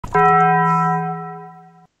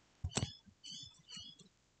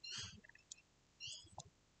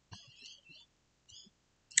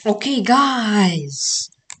Okay, guys.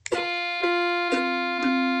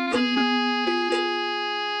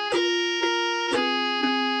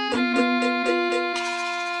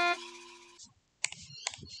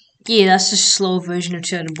 Yeah, that's a slow version of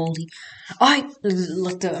Cheddar Baldi. I'm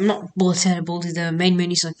not Cheddar Baldi, the main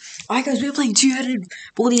menu's like, alright guys, we're playing two-headed.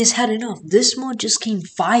 Baldi has had enough. This mod just came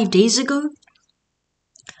 5 days ago.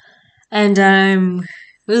 And I'm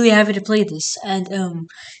really happy to play this. And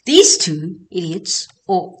these two idiots,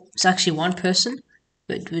 or it's actually one person,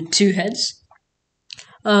 but with two heads.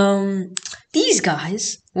 These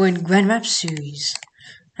guys were in Grand Map Series.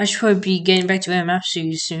 I should probably be getting back to Grand Map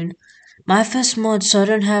Series soon. My first mod, so I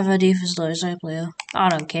don't have a defense low as I player. I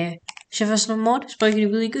don't care. It's your first mod, it's probably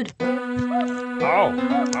really good.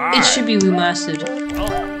 It should be remastered.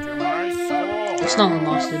 It's not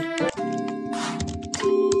remastered.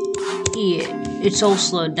 Yeah, it's all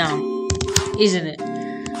slowed down. Isn't it?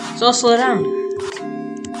 It's all slowed down.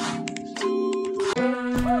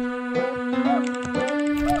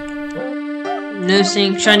 No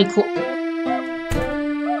saying shiny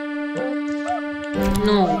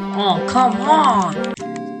No, oh, come on!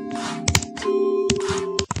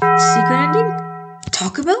 Secret ending?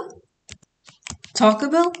 Taco Bell? Taco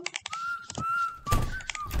Bell?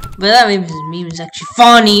 But that meme is actually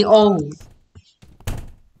funny, oh!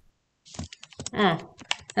 Oh,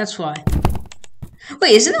 that's why.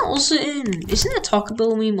 Wait, isn't that Taco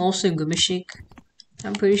Bell meme also in Grimace Shake?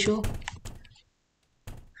 I'm pretty sure.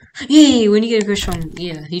 Yay, when you get a crush on,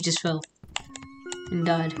 yeah, he just fell. And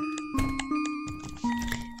died.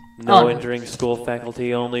 No entering school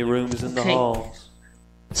faculty, only rooms in the halls.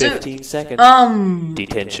 15 seconds.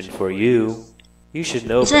 Detention for you. You should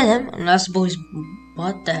know. Is that him? And that's Baldi's.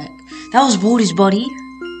 What the heck? That was Baldi's body.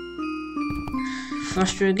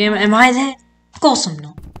 Frustrated gamer. Am I there? Of course I'm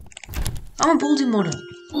not. I'm a Baldi modder.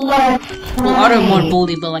 Well, I don't mod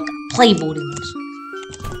Baldi, but like play Baldi mods.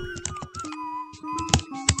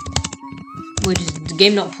 Wait, is the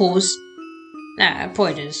game not pause? Nah, it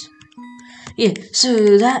probably is. Yeah,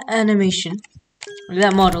 so that animation,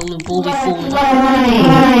 that model of Baldi falling.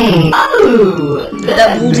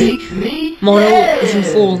 That Baldi model of him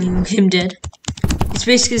falling, him dead. It's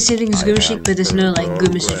basically the same thing as Grimace Shake, but there's no like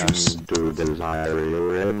Grimace juice.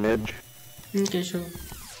 Okay, sure.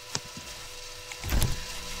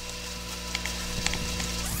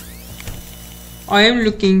 I am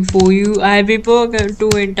looking for you. I be broken to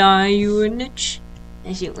entire you in it.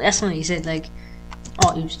 Actually, that's not what he said. Like,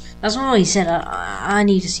 oh, oops. That's not what he said. I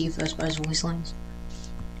need to see first by his voice lines.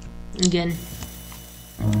 Again.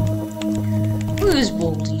 Who is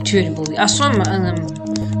Baldi? Two-headed Baldi. I saw him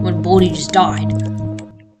when Baldi just died.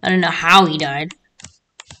 I don't know how he died.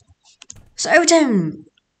 So every time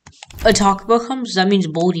a Taco Bell comes, that means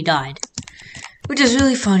Baldi died. Which is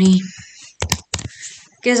really funny.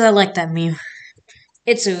 Because I like that meme.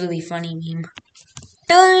 It's a really funny meme.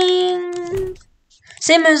 Ding!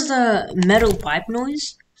 Same as the metal pipe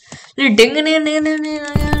noise. When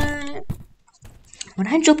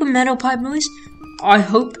I drop a metal pipe noise, I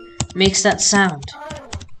hope it makes that sound.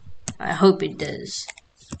 I hope it does.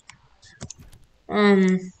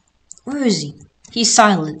 Where is he? He's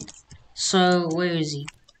silent. So, where is he?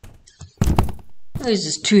 Where is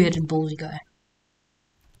this two-headed Baldi guy?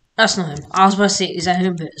 That's not him. I was about to say, is that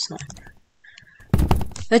him? But it's not him.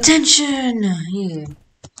 Attention! Yeah.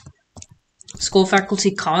 School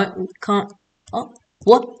faculty can't. Oh,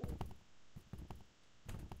 what?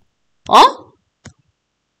 Oh?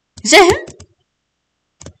 Is that him?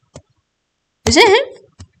 Is that him?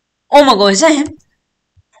 Oh my god, is that him?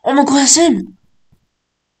 Oh my god, that's him!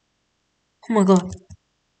 Oh my god.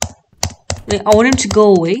 Wait, I want him to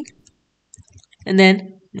go away. And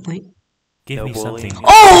then, wait. Give me something.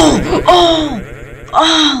 Oh! Oh!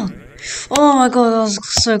 Oh! Oh my god, that was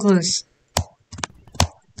so close.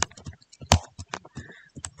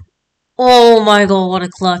 Oh my god, what a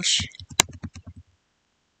clutch.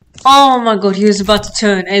 Oh my god, he was about to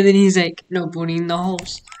turn and then he's like, nobody in the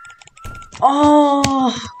house.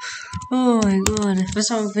 Oh! Oh my god. For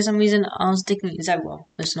some reason, I was thinking, is that wrong?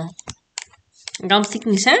 It's not. And I'm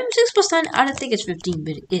thinking 6 plus 9, I don't think it's 15,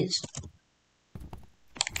 but it is.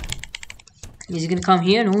 Is he gonna come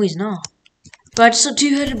here? No, he's not. But I just saw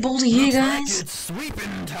two-headed Baldi here, guys.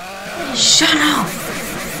 Shut up!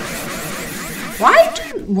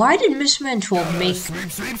 Why did Miss Man 12 make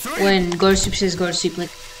when Go to Sleep says go to sleep? Like,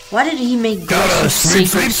 why did he make Go to Sleep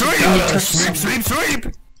say go to sleep when he touched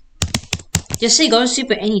someone? Just say go to sleep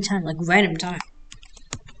at any time, like random time.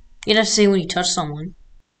 You don't have to say when you touch someone.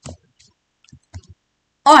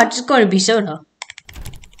 Oh, I just got to be soda.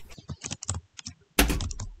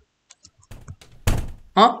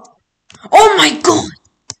 Huh? Oh my god!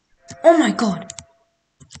 Oh my god.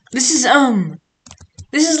 This is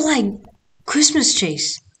like Christmas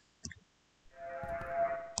Chase.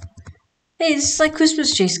 Hey, this is like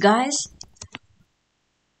Christmas Chase, guys.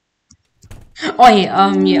 Oh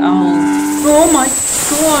yeah, yeah, oh my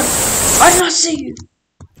god. I did not see you.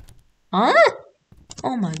 Huh?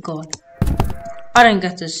 Oh my god. I didn't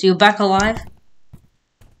get this. You're back alive?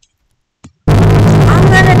 I'm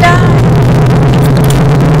gonna die.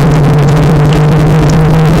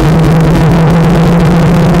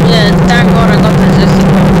 Yeah, thank god I got the Zesty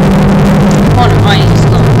card. Oh no, he's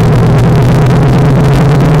gone.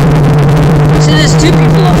 See, there's two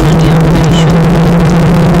people up on here, I'm pretty sure.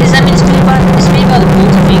 Does that mean it's made by the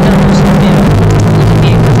Baldi vegan? No, it's not made by the Baldi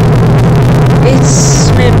vegan.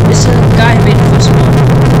 It's a guy who made the first one.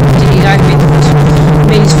 The guy who made the first one. He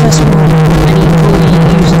made his first one, and he probably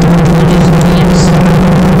used it against I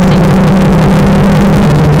think.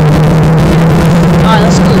 Alright,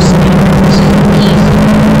 let's go speed. This is easy.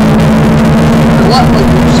 What will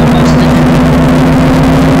you supposed to do?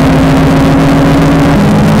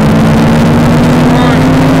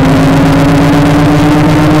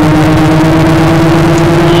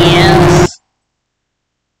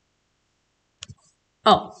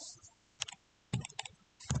 Oh.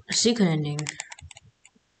 A secret ending.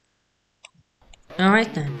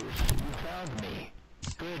 Alright then.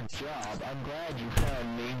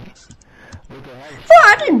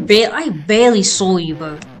 Oh, I barely saw you,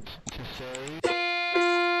 bro.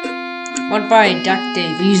 What by Duck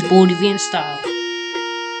Dave? We use Baldi V style.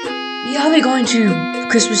 Yeah, we're going to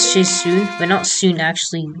Christmas Chase soon, but not soon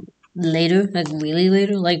actually. Later, like really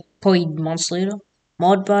later, like probably months later.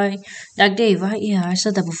 Mod by Duck Dave, right? Yeah, I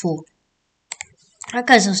said that before. Alright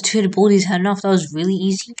guys, that was 2 of the Baldi's had enough. That was really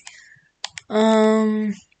easy.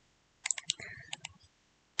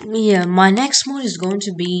 Yeah, my next mod is going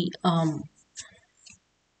to be,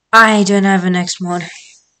 I don't have a next mod.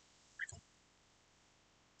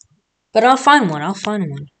 But I'll find one,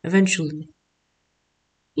 eventually.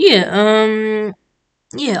 Yeah,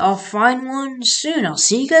 yeah, I'll find one soon. I'll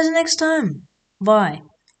see you guys next time. Bye.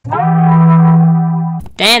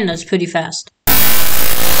 Damn, that's pretty fast.